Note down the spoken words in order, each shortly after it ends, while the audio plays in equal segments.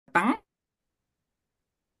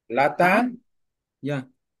là Tám. tăng. Yeah.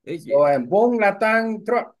 It's, Rồi bốn là tăng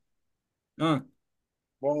truck. uh,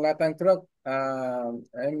 Bốn là tăng truck.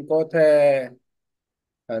 Em có thể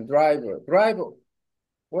driver. Driver.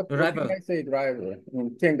 What can driver I say driver?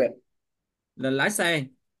 Tiếng Việt. là lái xe.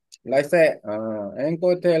 Lái xe. Em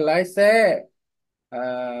có thể lái xe. À,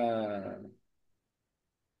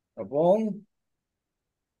 bốn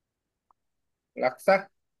lắc sắt.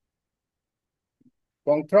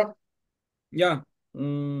 Bốn truck. Yeah. Ừ.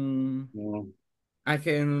 I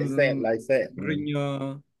Lái xe. can Lái xe. Ừ. bring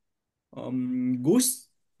goods.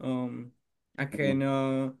 I Ừ. can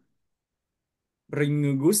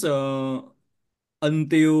bring goods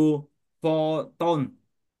until 4 ton.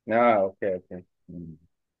 Okay, okay.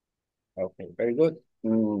 Okay, very good.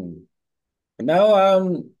 Now,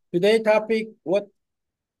 today topic, what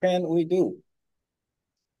can we do?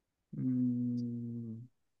 Mm,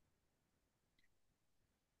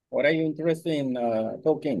 What are you interested in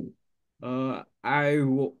talking? I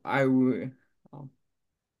will.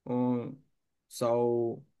 Uh,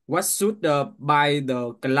 so, what should buy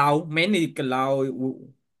the cloud? Many cloud.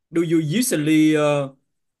 Do you usually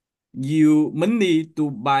you money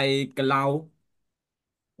to buy cloud?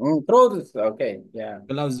 Produce. Okay, yeah.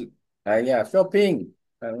 Cloud. Yeah, shopping.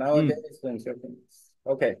 Mm. Nowadays, shopping.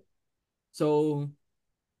 Okay. So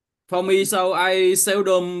for me, so I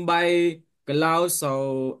seldom buy cloud.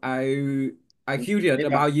 So I curious Neither,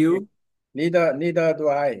 about you. neither do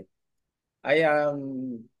I. I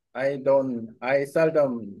I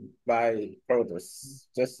seldom buy produce.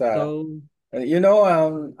 Just So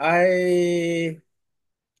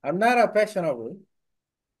I'm not a fashionable.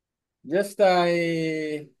 Just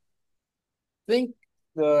I think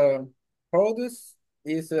the produce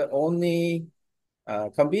is only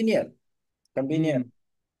convenient. Convenient. mm,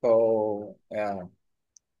 So yeah,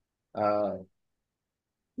 uh,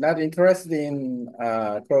 not interested in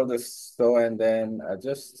produce. So and then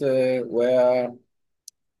just wear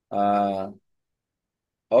uh,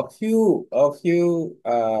 a few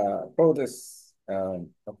produce.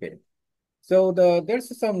 Okay. So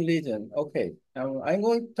there's some reason. Okay, I'm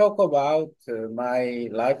going to talk about my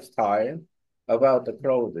lifestyle, about the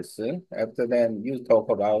clothes. After then, you talk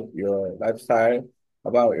about your lifestyle,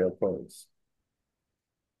 about your clothes,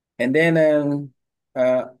 and then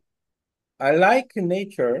uh, I like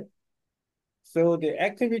nature. So the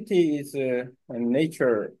activity is in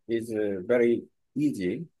nature is very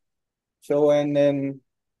easy. So and then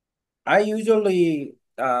I usually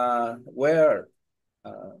wear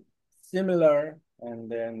uh, similar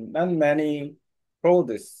and then not many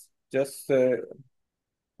clothes. Just uh,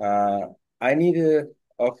 I need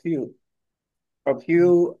a few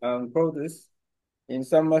clothes in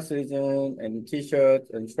summer season and t-shirts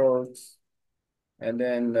and shorts, and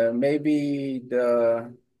then maybe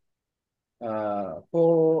the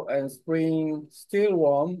fall and spring still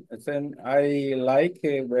warm. And then I like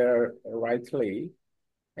wear lightly.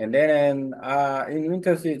 And then in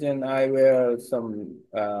winter season, I wear some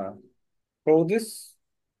clothes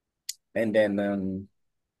and then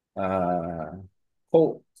uh,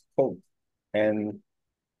 coat, coat. And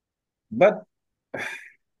but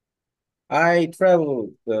I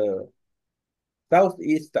traveled the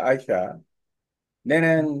Southeast Asia.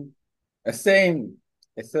 Then same,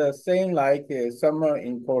 it's the same like summer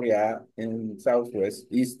in Korea in Southwest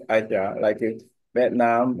East Asia, like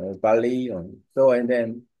Vietnam, Bali, so and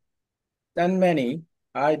then not many.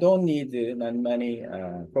 I don't need not many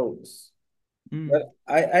clothes. mm, But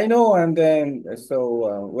I know, and then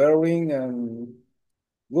so wearing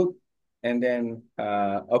good, and then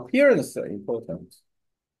appearance important.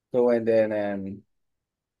 So and then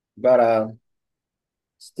but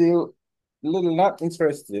still little not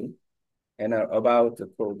interested in about the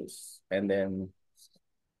clothes. And then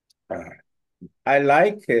uh, I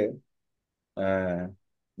like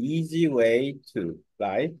easy way to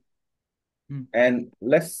life mm, and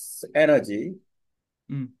less energy.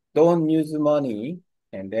 mm, Don't use money,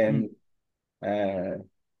 and mm, then uh,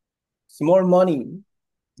 small money.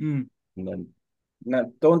 mm. And then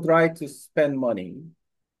not don't try to spend money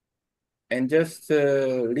and just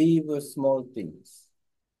leave small things.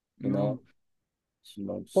 You know,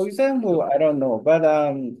 No. For example, So, I don't know, but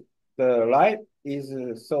the life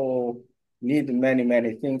is so need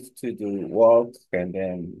many things to do, work and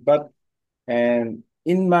then, but and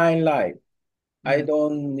in my life, I mm,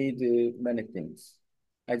 don't need many things.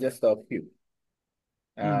 I just a few.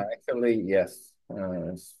 mm, Actually, yes.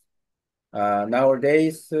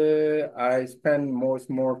 Nowadays, I spend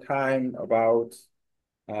more time about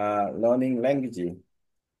learning language,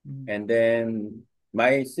 mm, and then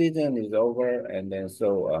my season is over, and then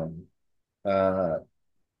so uh,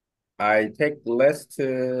 I take less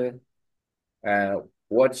uh,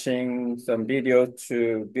 watching some videos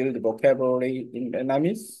to build vocabulary in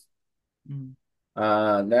Vietnamese. Ừ.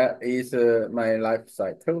 That is my life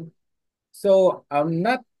cycle. So I'm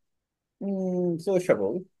not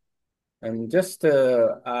sociable. I'm just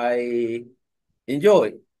I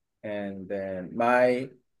enjoy and then my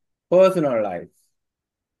personal life.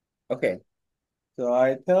 Okay, so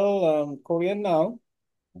I tell Korean now.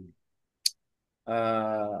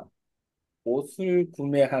 아, 옷을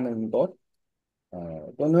구매하는 것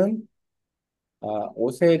또는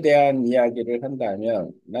옷에 대한 이야기를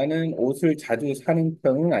한다면 나는 옷을 자주 사는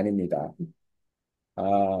편은 아닙니다.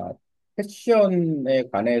 아, 패션에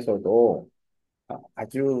관해서도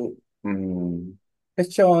아주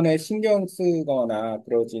패션에 신경 쓰거나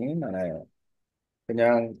그러지는 않아요.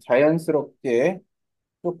 그냥 자연스럽게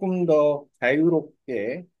조금 더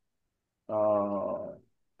자유롭게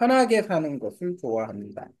편하게 사는 것을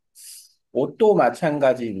좋아합니다. 옷도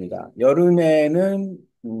마찬가지입니다. 여름에는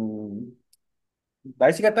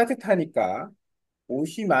날씨가 따뜻하니까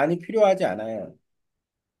옷이 많이 필요하지 않아요.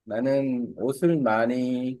 나는 옷을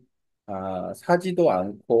많이 사지도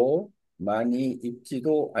않고 많이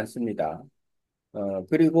입지도 않습니다.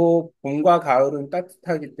 그리고 봄과 가을은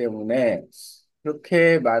따뜻하기 때문에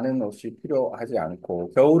그렇게 많은 옷이 필요하지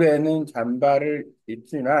않고 겨울에는 잠바를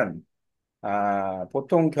입지만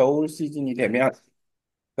보통 겨울 시즌이 되면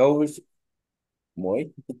겨울 뭐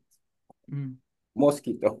Ừ.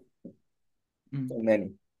 모스키토 Ừ. 네.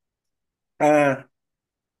 아,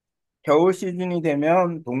 겨울 시즌이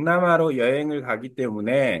되면 동남아로 여행을 가기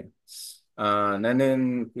때문에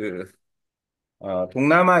나는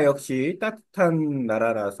동남아 역시 따뜻한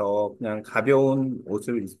나라라서 그냥 가벼운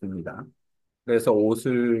옷을 입습니다. 그래서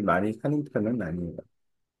옷을 많이 사는 편은 아니에요.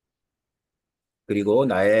 그리고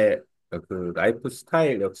나의 그 라이프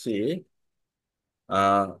스타일 역시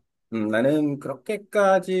나는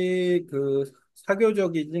그렇게까지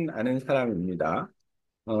사교적이진 않은 사람입니다.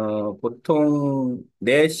 보통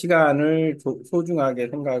내 시간을 소중하게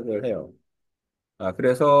생각을 해요.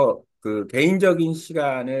 그래서 그 개인적인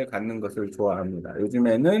시간을 갖는 것을 좋아합니다.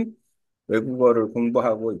 요즘에는 외국어를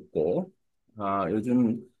공부하고 있고,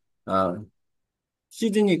 요즘, 아,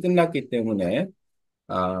 시즌이 끝났기 때문에,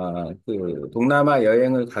 동남아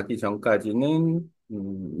여행을 가기 전까지는,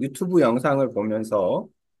 유튜브 영상을 보면서,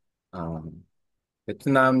 아,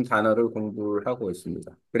 베트남 단어를 공부를 하고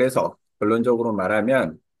있습니다. 그래서 결론적으로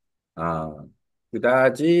말하면, 아,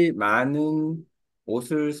 그다지 많은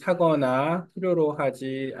옷을 사거나 필요로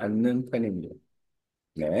하지 않는 편입니다.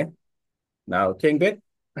 네. Nào, trên bếp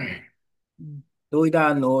Ừ. tôi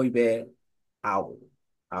đã nói về áo.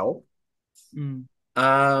 Áo. Ừ.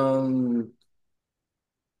 À,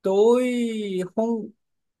 tôi không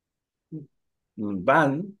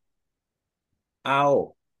bán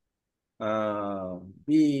áo à,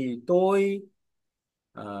 vì tôi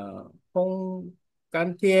à, không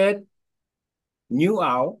cần thiết nhiều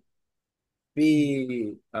áo Ừ. vì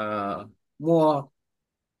mùa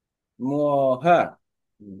mùa hè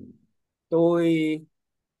Ừ, tôi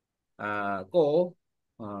có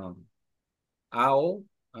áo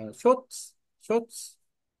shorts shorts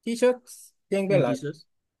t-shirts tiếng Ừ. Việt là Jesus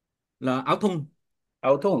là áo thun.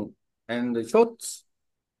 áo thun and shorts.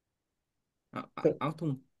 Áo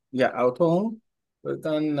thun. Dạ áo thun với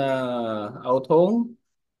con áo thun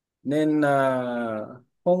nên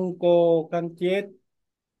không có cần thiết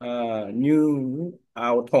như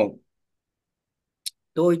áo thun.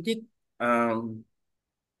 Tôi thích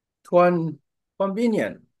thuần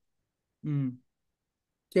convenient. Ừ.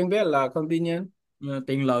 Tiếng Việt là convenient, Ờ,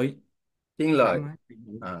 tiện lợi. tiện Thoải lợi. mái,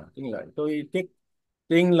 tiện lợi. Tiện lợi. Tôi thích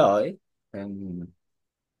tiện lợi.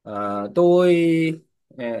 Tôi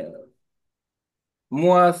ờ,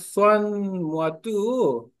 mùa xuân mùa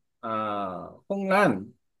thu không nắng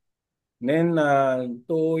nên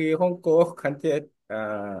tôi không có cần thiết Ừ.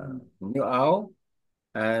 nhiều áo.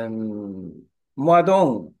 À, mùa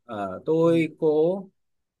đông Ừ. tôi có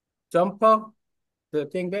jumper. The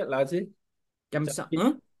tiếng Việt là gì? Chăm Dạ, sóc.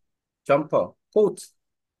 Ờ? jumper coat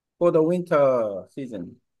for the winter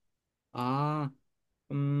season. À,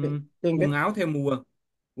 Tiếng Việt quần áo theo mùa.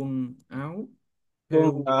 Quần áo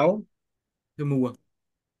quần theo áo theo mùa.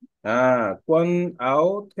 quần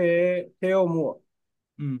áo theo mùa.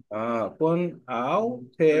 Ừ. Quần áo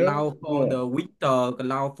theo Cloud for mùa. the winter,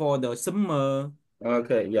 cloud for the summer. Ok,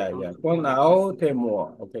 dạ, Cloud dạ. Quần for the áo theo Christmas. mùa.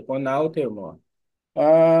 Ok, quần áo theo mùa. À,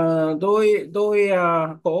 tôi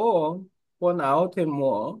có quần áo theo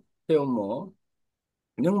mùa.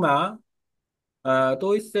 Nhưng mà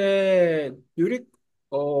tôi sẽ du lịch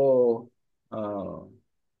ở,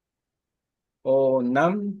 ở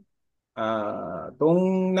Nam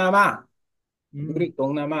Đông Nam Á, du Ừ. lịch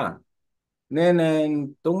Đông Nam Á. Nên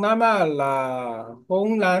Đông Nam Á là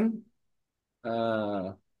Hồng Lan, à,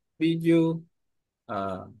 ví dụ à,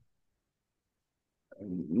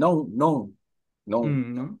 nông nông Ừ,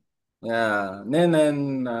 nông. nó. Nên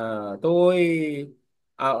tôi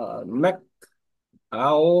mặc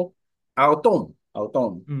áo áo tông.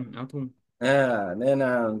 Ừ, áo thun. Nên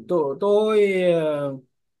tôi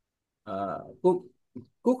quốc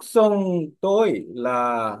quốc song tôi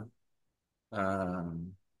là à,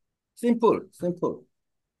 simple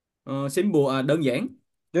Simple, đơn giản.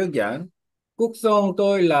 đơn giản. Quốc song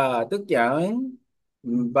tôi là đơn giản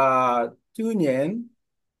Ừ. và thư nhện.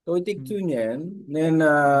 Tôi thích Ừ. thư nhện nên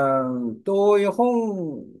Ừ. tôi không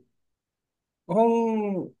không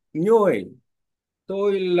nhồi.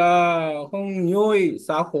 Tôi là không nhồi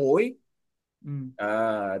xã hội. Ừ.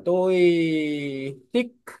 Tôi thích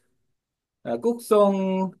quốc song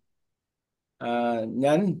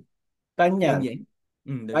nhắn cá Đơn nhân giản.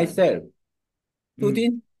 Ừ, đơn giản. myself tự Ừ.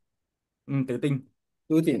 tin. Ừ, tự tin.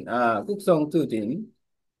 Tự tin quốc song tự tin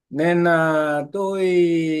nên tôi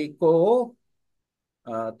cố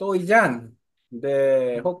tôi dành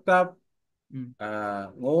để Ừ. học tập Ừ.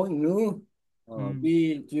 ngôn ngữ Ừ.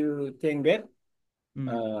 ví dụ tiếng Việt. Ừ.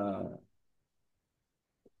 À,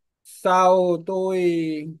 sau tôi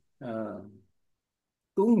à,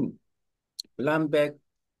 cũng làm việc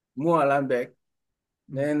mua làm việc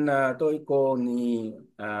Ừ. nên tôi có đi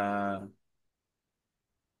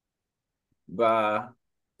và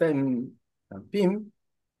xem phim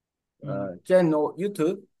Ừ. channel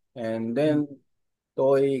YouTube, and Ừ. then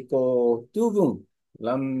tôi có tư vấn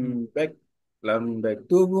làm Ừ. việc làm việc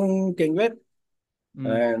tư vấn tiếng Việt. Ừ.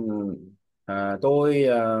 And tôi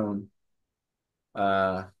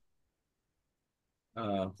à,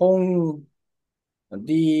 không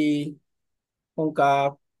đi không cà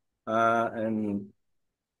and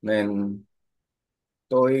nên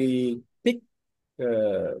tôi thích ờ,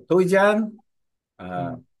 thời gian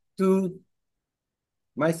Ừ. to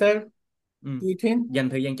myself, Ừ. to think. Dành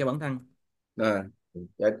thời gian cho bản thân. à,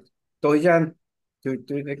 dạ, thời gian tôi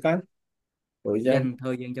thấy cái thời gian Dành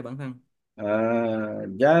thời gian cho bản thân. à,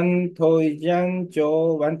 thời gian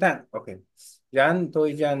cho bản thân. Ok,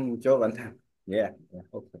 thời gian cho bản thân. Yeah, yeah,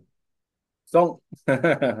 okay. So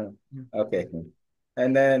Ừ. okay.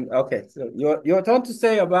 And then, okay, so your turn to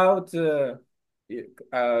say about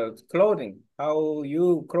clothing. How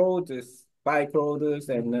you clothes, buy clothes, Ừ.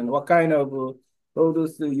 and then what kind of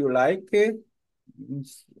clothes do you like?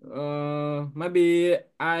 Maybe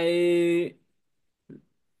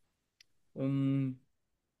um,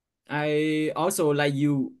 I also like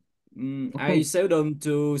you. I seldom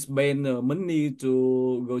to spend money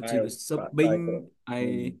to go to I the buy shopping.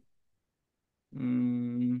 clothes.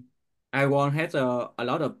 Mm, I want have a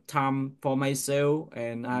lot of time for myself,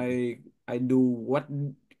 and mm, I do what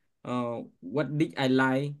did I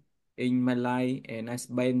like in my life, and I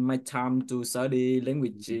spend my time to study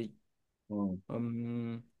language. mm,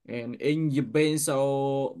 And in Japan,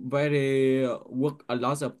 so very work a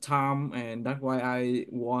lot of time, and that's why I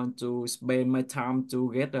want to spend my time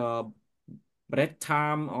to get a break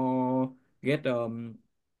time or get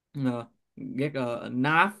uh, get a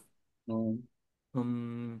nap. mm,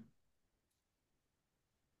 Um,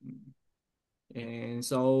 and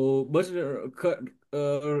so, but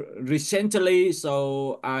recently,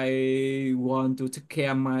 so I want to take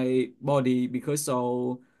care my body because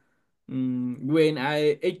so when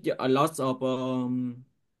I eat a lot of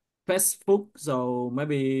fast food, so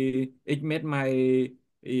maybe it made my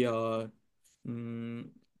uh,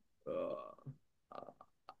 um,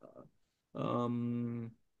 uh,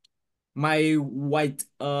 my weight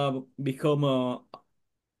become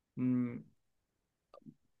um,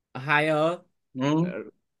 higher.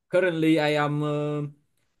 mm. Currently, I am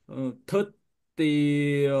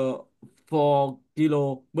 34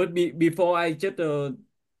 kilo, but before I just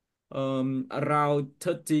around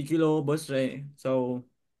 30 kilo, but so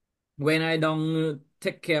when I don't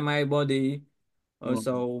take care my body, Mm,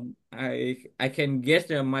 so I can get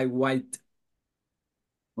my weight.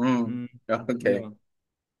 mm. Mm, Okay. yeah.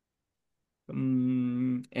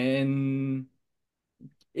 And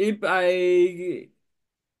if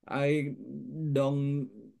I don't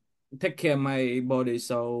take care my body,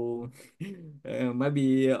 so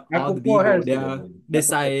maybe all Aku the poor people health. they Aku poor.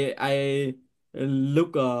 say I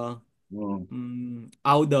look Mm,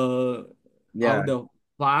 older yeah. older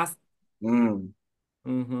fast. Mm,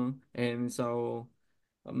 And so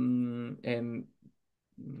and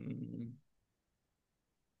mm,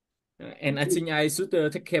 and I think I should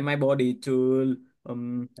take care my body to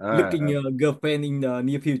Uh, looking a girlfriend in the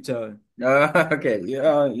near future. okay,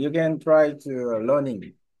 you can try to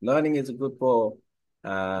learning. Learning is good for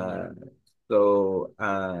uh, Mm. so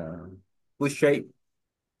good shape,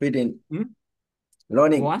 fitting. Hmm?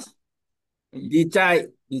 Learning. What? Đi trai,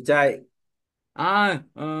 Ah,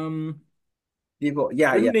 people.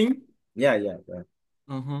 Yeah, yeah, running. yeah, yeah. Yeah.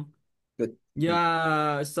 Uh-huh. Good. Mm,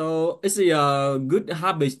 Yeah, so it's a good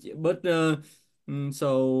habit, but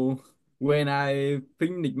so when I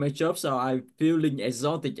finish my job, so I feeling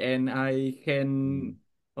exhausted and I can mm.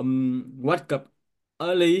 wake up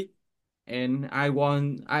early, and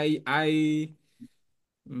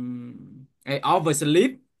I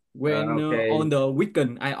oversleep when on Okay. the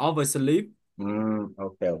weekend I oversleep.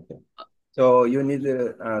 Okay, okay. So you need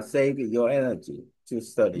to save your energy to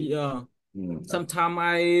study. Yeah, Okay. sometimes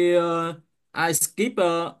I skip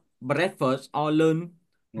breakfast or lunch.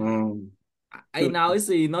 Mm, I good. know it's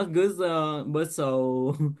not good, but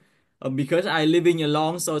so because I living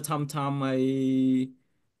alone, so sometimes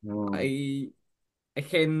Mm, I I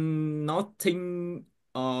cannot think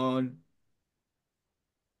uh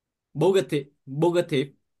positive.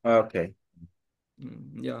 okay.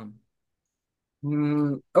 Yeah.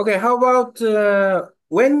 Okay, how about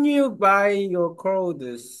when you buy your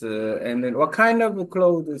clothes, and then what kind of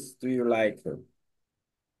clothes do you like?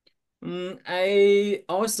 I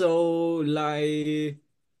also like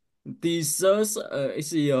t-shirts.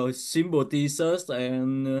 It's a simple t-shirts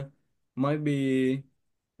and maybe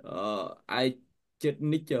I just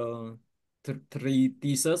need three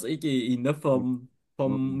t-shirts. It's enough Mm, for mm,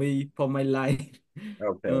 me for my life.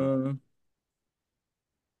 okay. Uh,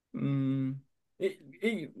 mm, it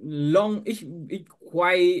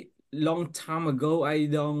quite long time ago. I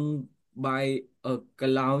don't buy a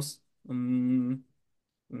clothes. Mm,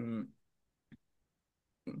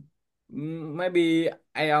 Maybe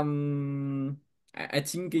I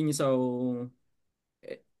thinking so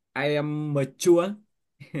I am mature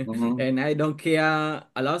Mm, and I don't care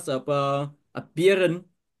a lot of appearance.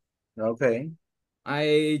 okay.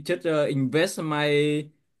 I just invest my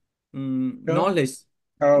Sure. knowledge.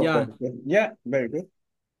 Okay. Yeah. Good. Yeah, very good.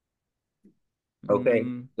 Okay.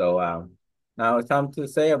 Um, So now it's time to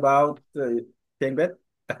say about tiếng Việt.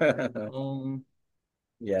 ờ,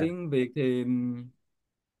 Yeah. tiếng Việt thì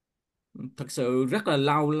thật sự rất là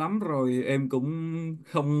lâu lắm rồi em cũng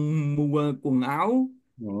không mua quần áo.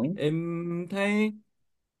 Mm, Em thấy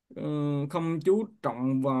ờ, không chú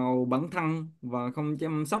trọng vào bản thân và không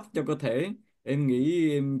chăm sóc cho cơ thể. Em nghĩ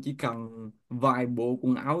em chỉ cần vài bộ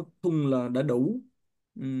quần áo thun là đã đủ.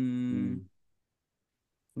 Ừm, mm.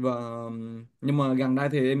 và nhưng mà gần đây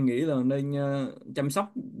thì em nghĩ là nên chăm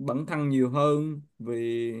sóc bản thân nhiều hơn,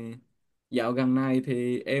 vì dạo gần này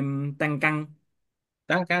thì em tăng cân.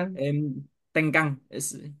 Tăng cân. Em tăng cân.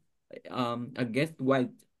 I get weight.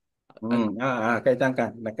 Cái tăng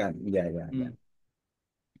cân. Dạ, dạ, dạ. Ừ.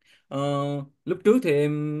 Ờ, lúc trước thì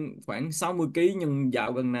em khoảng 60 ký, nhưng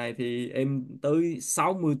dạo gần này thì em tới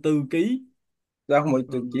 64 ký. Sao một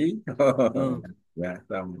Ờ, tiêu chí? ờ, Dạ,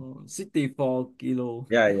 xong. 64 kilo.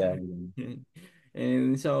 Dạ, dạ.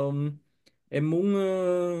 So em muốn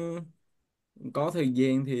có thời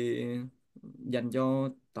gian thì dành cho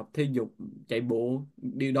tập thể dục, chạy bộ.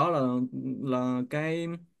 Điều đó là cái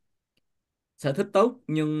sở thích tốt,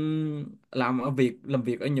 nhưng làm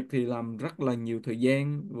việc ở Nhật thì làm rất là nhiều thời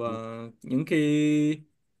gian, và những khi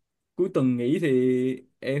cuối tuần nghỉ thì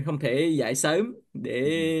em không thể dậy sớm để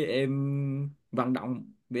Ừ. em vận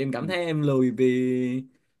động, vì em Ừ. cảm thấy em lười, vì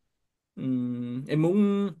em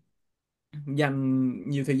muốn dành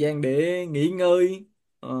nhiều thời gian để nghỉ ngơi,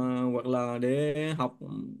 ờ, hoặc là để học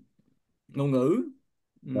ngôn ngữ.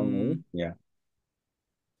 Đồng ý. Ừm, Dạ.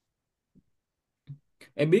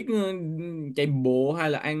 em biết chạy bộ hay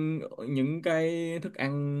là ăn những cái thức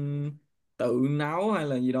ăn tự nấu hay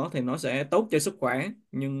là gì đó thì nó sẽ tốt cho sức khỏe,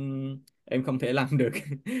 nhưng em không thể làm được.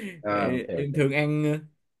 Ok, Em ok. thường ăn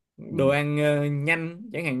đồ Ừ. ăn nhanh,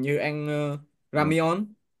 chẳng hạn như ăn Ừ.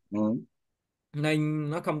 ramen, Ừ. nên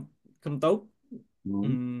nó không không tốt. Ừ.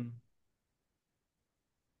 Ừm,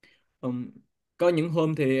 ừm, có những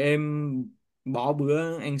hôm thì em bỏ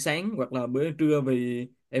bữa ăn sáng hoặc là bữa trưa, vì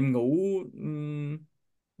em ngủ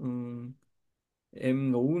ừm,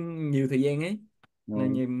 em ngủ nhiều thời gian ấy,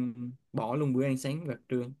 nên Ừ. em bỏ luôn bữa ăn sáng và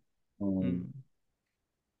trưa. Ừ. Ừm,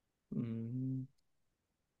 ừm,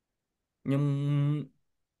 nhưng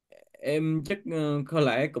em chắc có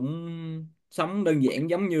lẽ cũng sống đơn giản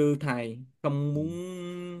giống như thầy, không muốn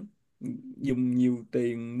dùng nhiều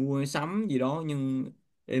tiền mua sắm gì đó, nhưng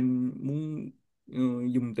em muốn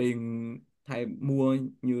dùng tiền thầy mua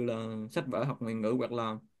như là sách vở học ngoại ngữ, hoặc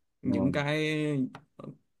là những Ừ. cái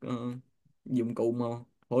ờ, dụng cụ mà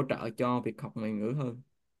hỗ trợ cho việc học ngoại ngữ hơn.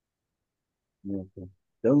 Ok.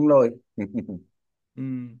 Đúng rồi. Ừ.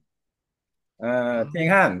 À, Đó. tiếng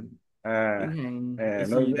Hàn. À, Tiếng Hàn is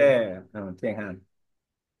nói the về tiếng Hàn.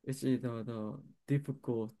 is the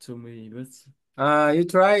difficult to me, but You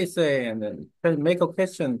try say and then make a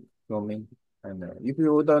question for me. And if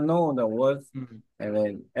you don't know the words, ừ. and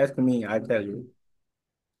then ask me, I tell you.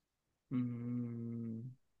 Ừ.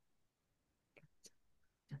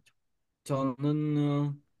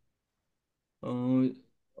 저는 어,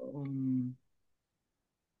 음,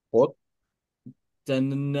 What?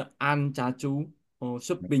 저는 안 자주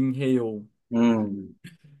쇼핑해요. 음,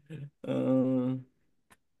 어,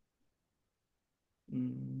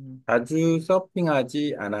 음, 자주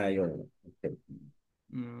서핑하지 않아요. 오케이.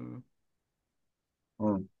 음,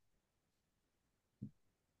 음,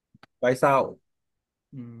 tại sao?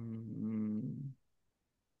 음,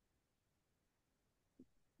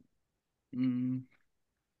 음,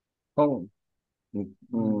 không.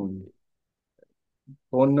 음,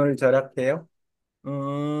 돈을 절약해요?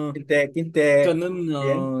 어, kinh tế 저는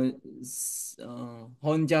tiền.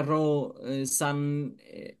 혼자로 산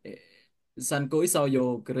거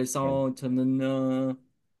있어요. 네. 그래서 저는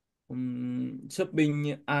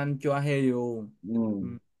쇼핑 안 좋아해요. 음,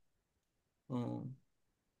 음, 어,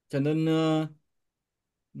 저는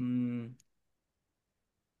음,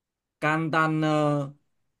 간단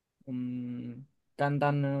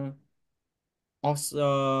간단 옷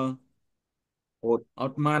옷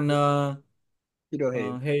옷만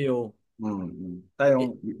필요해요. 해요.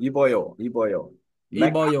 사용, 입어요, 입어요. make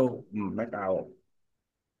입어요. out, make out.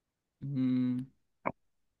 음,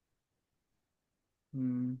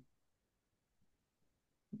 음,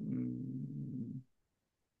 음.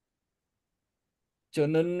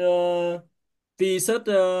 저는 t-shirt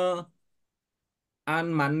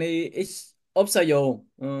안 많이 없어요.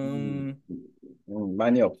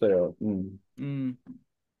 많이 없어요. 음, 음,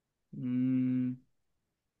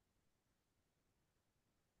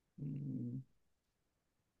 음.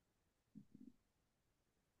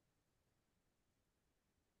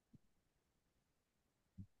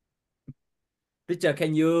 Teacher,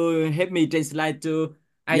 can you help me translate to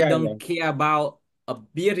I Yeah, yeah. don't care about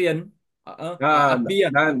appearance, 아, appear,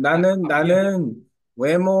 appear. 나는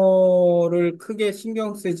외모를 크게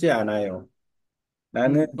신경 쓰지 않아요.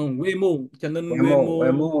 나는 외모, 저는 외모,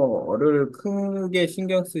 외모를 크게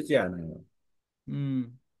신경 쓰지 않아요.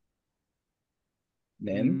 음,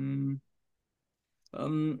 nen, 음,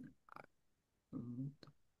 음,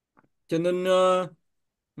 저는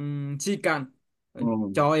시간,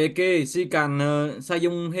 음, 저에게 시간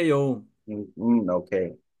사용해요.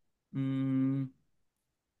 오케이. 음,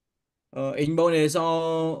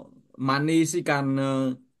 인본에서 많이 시간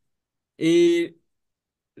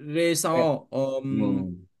네, 일해서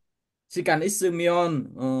음, 시간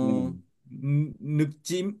있으면 음,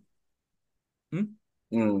 느낌, 음?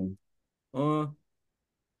 음. 어,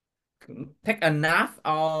 take a nap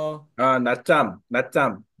or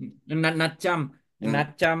낮잠. 음,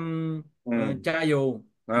 낮잠 음, 자요.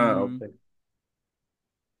 오케이.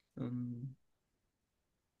 음,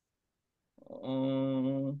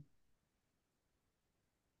 어,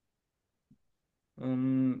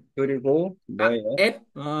 그리고 뭐예요? 앱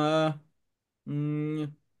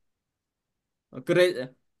음,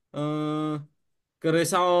 그래 어,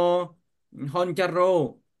 그래서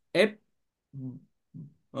혼자로 앱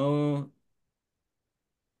어,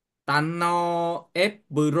 단어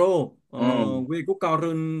앱으로 음,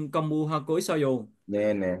 외국어를 공부하고 있어요.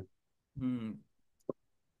 네네. 음,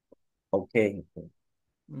 오케이.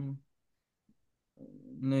 음,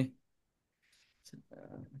 네.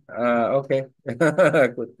 Okay.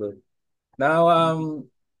 Good, good. Now, 음,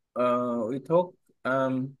 we talk,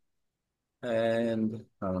 and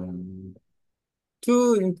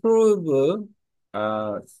to improve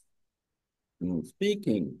uh,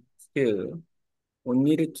 speaking skill, we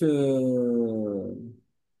need to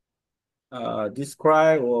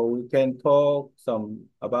describe or we can talk some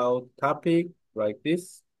about topic like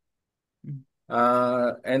this. 음,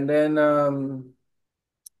 And then,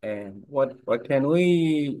 and what can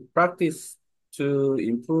we practice to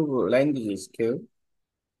improve language skill?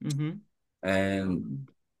 음, And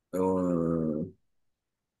uh,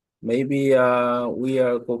 maybe we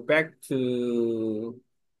go back to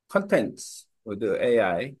contents with the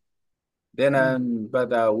AI. Then, 음,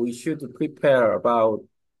 but we should prepare about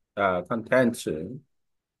content,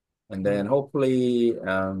 and then 음, hopefully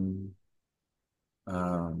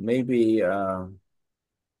maybe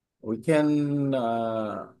we can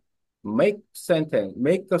make sentence,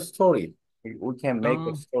 make a story. We can make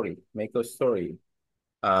a 어, story, make a story.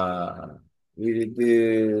 Uh,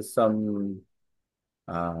 with some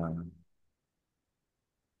uh,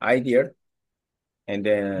 idea, and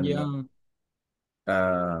then Yeah.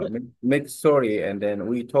 make story, and then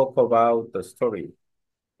we talk about the story.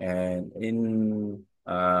 And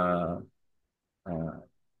uh,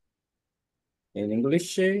 in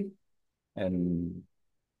English and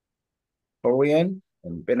Korean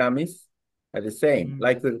and Vietnamese are the same,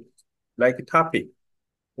 Mm. like a topic.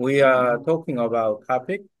 We are Mm. talking about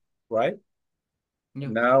topic, right? Yeah.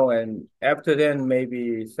 Now and after then,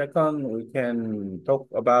 maybe second, we can talk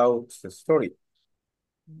about the story.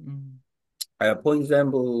 Mm. For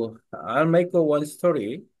example, I'll make a one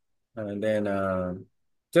story and then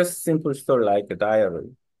just simple story like a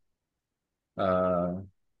diary. Uh,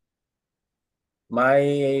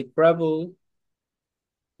 my travel,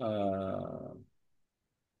 uh,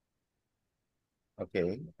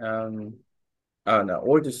 okay, no,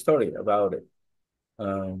 old story about it.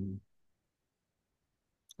 Um,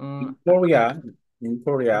 Uh, in I, I, Korea, in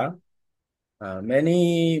Korea,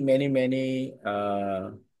 many uh,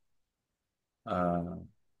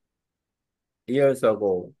 years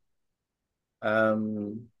ago,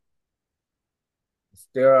 um,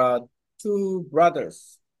 there are two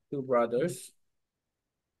brothers, two mm. brothers,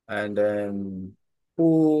 and then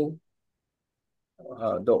who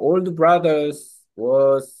the old brothers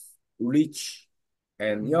was rich,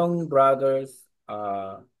 and Mm. young brothers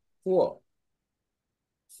are poor.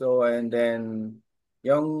 So and then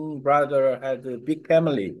young brother had a big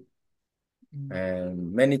family Mm.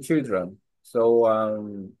 and many children. So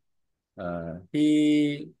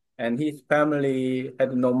he and his family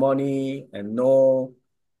had no money and no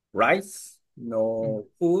rice, Mm. no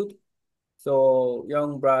food. So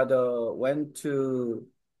young brother went to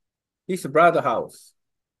his brother house,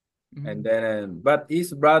 and Mm. then but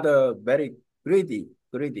his brother very greedy.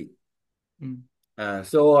 Mm.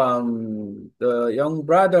 So the young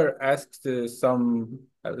brother asked for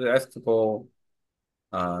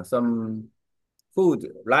some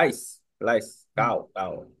food, rice, Mm. cow.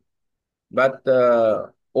 But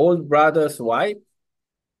the old brother's wife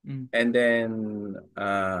Mm. and then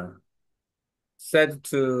said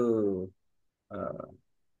to uh,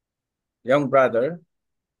 young brother,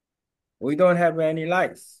 "We don't have any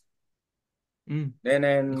rice." Mm. Then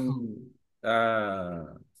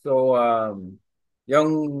so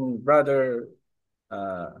young brother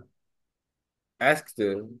uh, asked,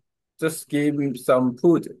 just give him some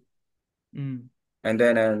food, Mm. and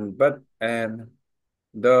then and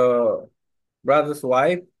the brother's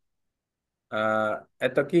wife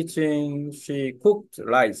at the kitchen she cooked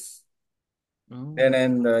rice. Oh.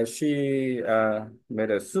 Then she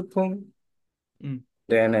made a soup. Mm.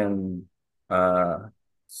 Then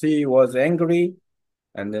she was angry,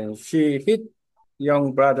 and then she hit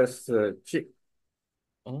young brother's cheek.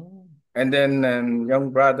 Oh. And then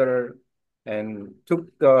young brother and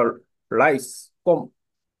took the rice comb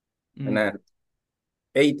and Mm. then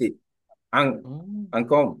ate it un Oh.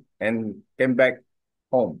 uncomb and came back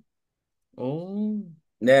home. Oh.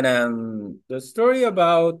 Then the story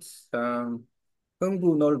about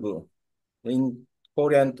흥부 놀부 in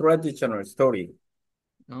Korean traditional story.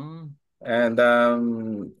 Oh. And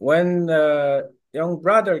when young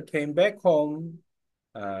brother came back home,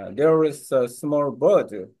 there was a small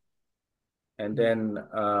bird, and Mm. then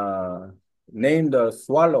named a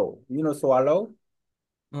swallow. You know swallow?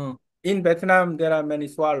 Oh. In Vietnam, there are many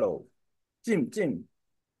swallow. Chim.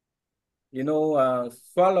 You know,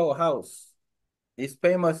 swallow house is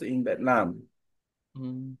famous in Vietnam.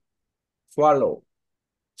 Mm. Swallow,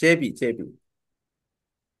 제비.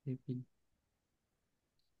 Maybe.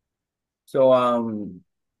 So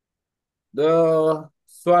the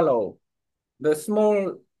swallow, the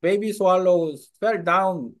small baby swallows fell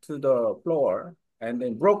down to the floor and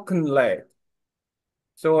then broken leg.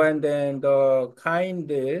 So Mm. and then the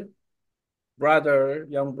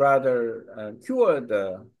young brother, cured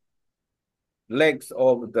the legs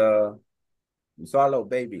of the swallow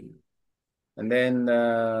baby. And then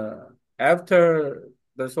after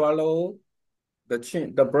the swallow,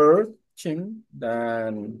 the bird, chim,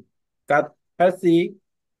 then got healthy,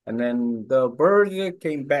 and then the bird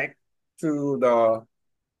came back to the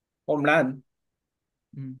homeland,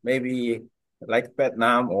 Mm. maybe like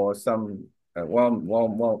Vietnam or some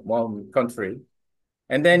warm country,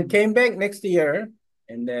 and then Mm. came back next year,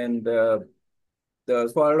 and then the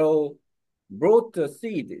swallow brought the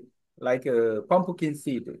seed like a pumpkin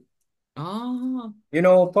seed. Ah. You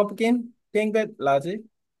know pumpkin? Tiếng Việt là gì?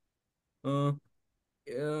 Uh,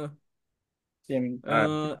 uh, Chim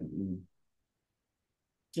uh,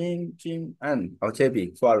 chim ăn. Oh,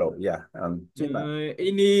 제비, swallow, yeah. Chim ăn.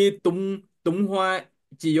 ini tung tung hoa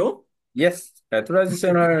chiếu. Yes, a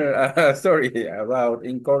traditional story about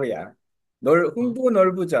in Korea. Oh.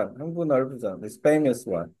 흥부놀부전 is famous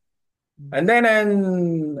one. And then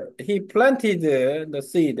and he planted the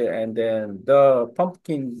seed, and then the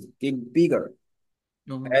pumpkin get bigger.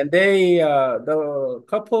 Oh. And they, the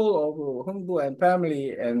couple of Hungbu and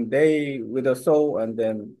family, and they with a saw, and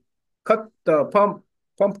then cut the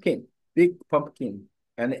pumpkin, big pumpkin.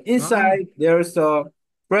 And Oh. inside there's a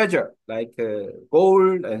treasure like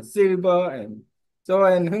gold and silver, and so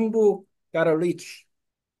and Hungbu got a rich.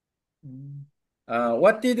 Mm.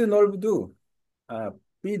 What did Norbu do?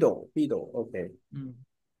 Bido, okay. Mm.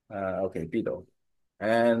 Okay, Bido.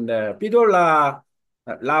 And Bido là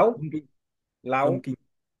Lao, Pumpkin. Lao. Pumpkin.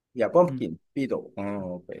 Yeah, Mm. pumpkin, pedo.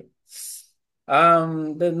 Oh, okay.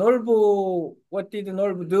 The Norbu, what did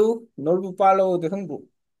Norbu do? Norbu followed Hungbu.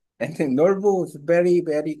 And then Norbu was very,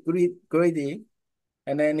 very greedy.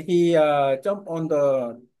 And then he jumped on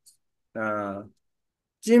the uh,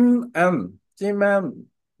 Jim M,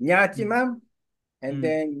 Nya Jim Mm. M, and Mm.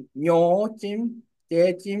 then Nyo Jim,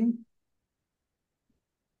 J Jim,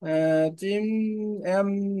 Jim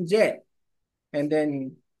M J, and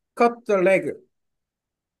then cut the leg,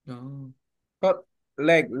 Oh. cut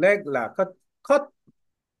leg là cut,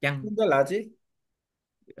 Chăn. đó là gì?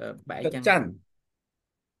 Bãi Cut chăn. chân. Mm.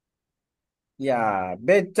 Yeah,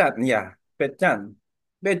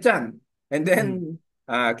 Bechan, and Mm. then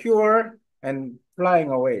cure and flying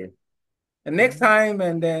away. And next Oh. time,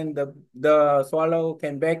 and then the swallow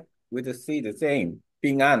came back with the seed the same,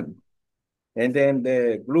 Ping An, and then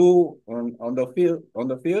the glue on the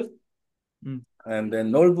field, Mm. and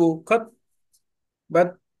then Nolbu cut,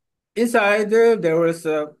 but inside there was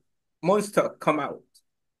a monster come out,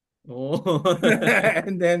 Oh.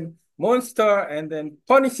 and then monster, and then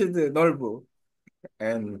punished the Nolbu.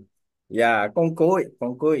 And yeah, con cúi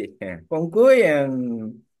and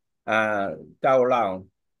Cao Lao,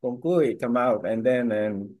 con cúi come out, and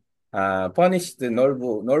then punished the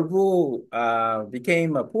Norbu. Norbu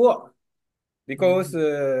became poor because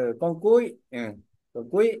Mm. con cúi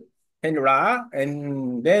and Ra,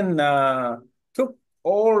 and then took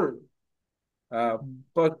all Mm.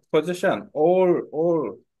 possession,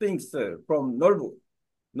 all things from Norbu.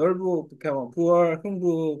 Norbu become poor,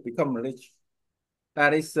 Hungbu become rich.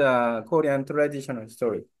 That is a Korean traditional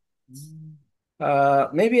story.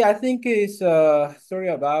 Mm. Maybe I think it's a story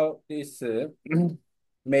about this.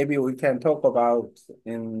 Maybe we can talk about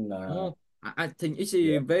in. Oh, I think it's a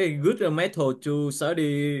Yeah. very good method to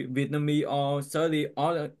study Vietnamese or study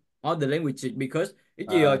all the languages because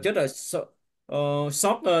it's Uh, just a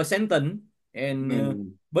short sentence and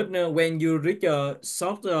mm, but when you reach a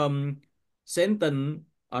short sentence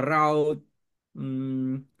around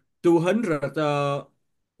 200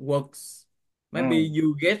 words, maybe mm,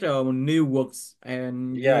 you get new words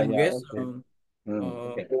and yeah, you yeah, get okay. uh,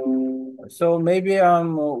 Okay. So maybe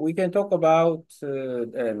we can talk about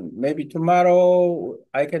and maybe tomorrow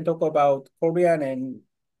I can talk about Korean and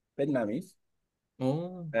Vietnamese.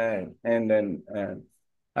 oh. And then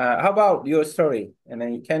how about your story? And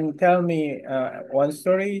then you can tell me one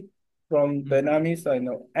story from Mm, Vietnamese. I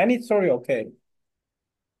know any story, okay.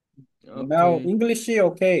 Now okay. English,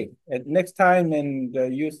 okay. And next time, and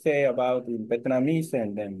you say about in Vietnamese,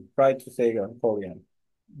 and then try to say Korean.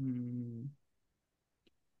 Mm,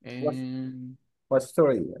 What and what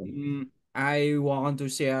story? I want to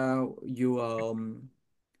share you um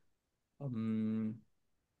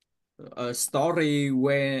a story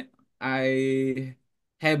where I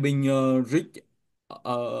have been rich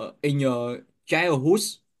in your childhood.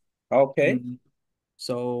 Okay. Mm,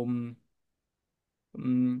 so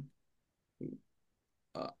um,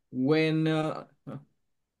 when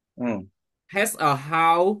Mm, has a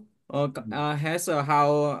how mm, has a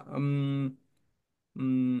how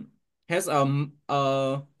mm, has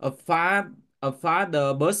a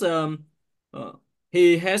father but uh,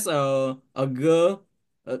 he has a girl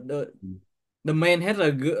mm. the man has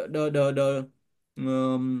a girl the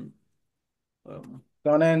um,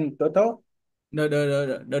 Cho nên Toto.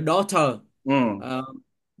 the daughter Mm, uh,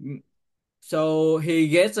 so he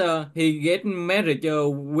get married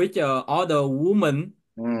with other woman.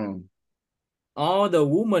 mm, Other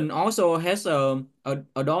woman also has a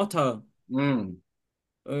daughter. mm,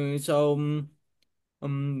 So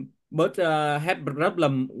but have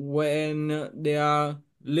problem when they are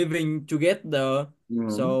living together. mm,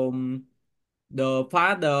 So the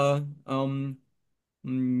father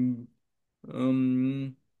mm,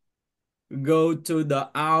 um, go to the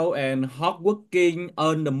out and hard working,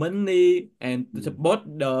 earn the money and to mm, support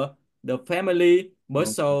the family. But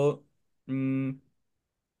mm, so um,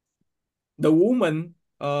 the woman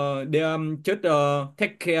they just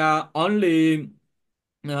take care only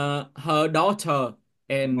her daughter,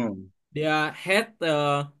 and Mm. their head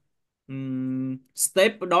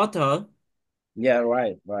stepdaughter, Yeah,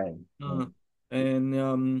 right, right. uh, Mm. and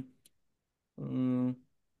um,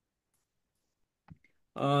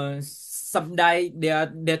 someday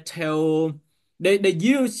they tell they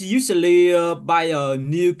usually buy a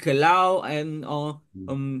new cloud and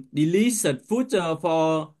Mm. delicious food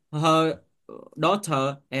for her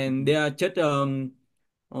daughter, and they are just uh,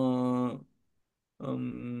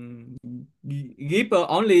 give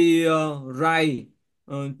only right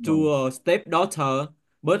to Mm. a stepdaughter,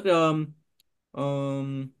 but um,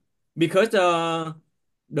 because the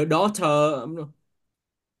daughter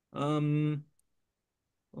um,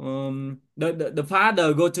 the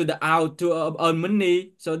father go to the out to earn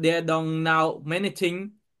money, so they don't know many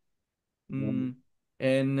things. Mm. um,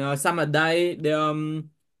 and some a day the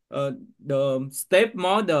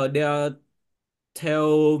stepmother they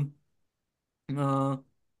tell uh,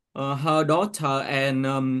 her daughter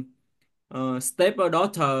and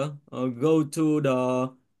stepdaughter go to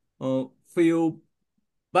the field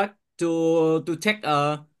back to take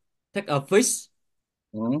a fish.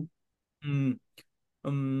 Mm.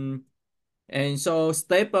 Mm. And so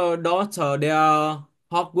stepdaughter they are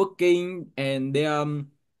hardworking, and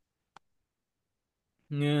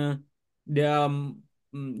yeah, they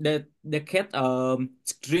get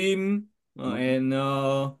stream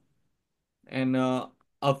Mm. and a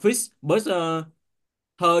fish, but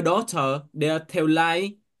her daughter they tell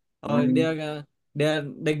lie. Mm.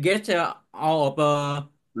 They get all of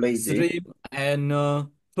Lazy. stream and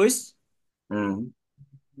fish. Mm.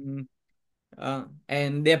 Mm,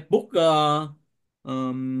 and they book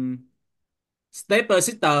um,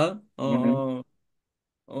 stepsister Mm-hmm.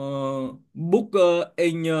 book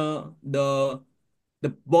in the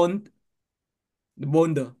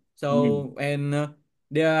boulder. Mm. So and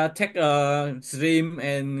they take shrimp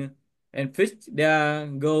and fish. They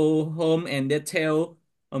go home and they tell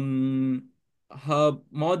her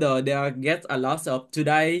mother they get a lot of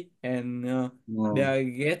today, and Mm. they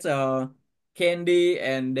get candy,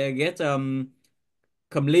 and they get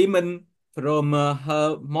compliment from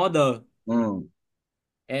her mother. Mm.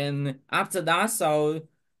 And after that, so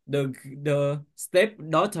the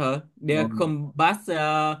stepdaughter they Mm. come back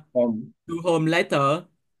Home. to home later,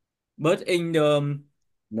 but in the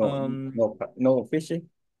No, um no fishing.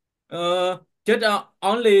 just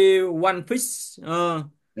only one fish,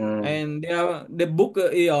 Mm. and the book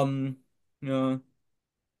uh, um,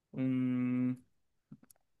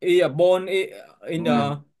 born in Mm.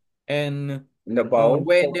 the and In the bowl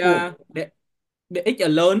when for food. they eat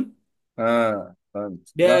alone, they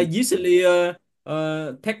Lunch. usually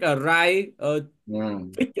take a ride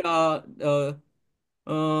Mm. fish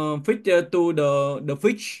fish to the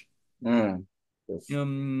fish, Mm. Yes.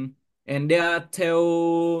 and they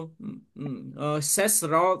tell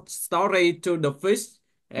sad story to the fish,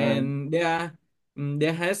 Mm. and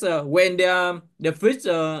they has when the fish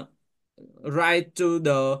ride to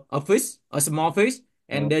the a fish, a small fish,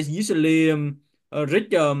 and Mm. they usually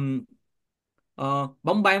reach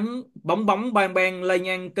bóng bóng bang bang lây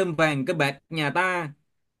nhanh cơm vàng cơm bạc nhà ta.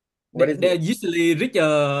 What is They it? usually reach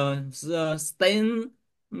stand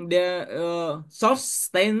their short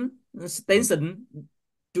station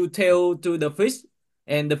to tell to the fish,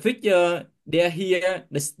 and the fish they hear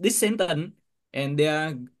this sentence, and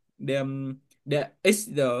they is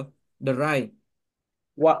the right.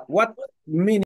 What meaning?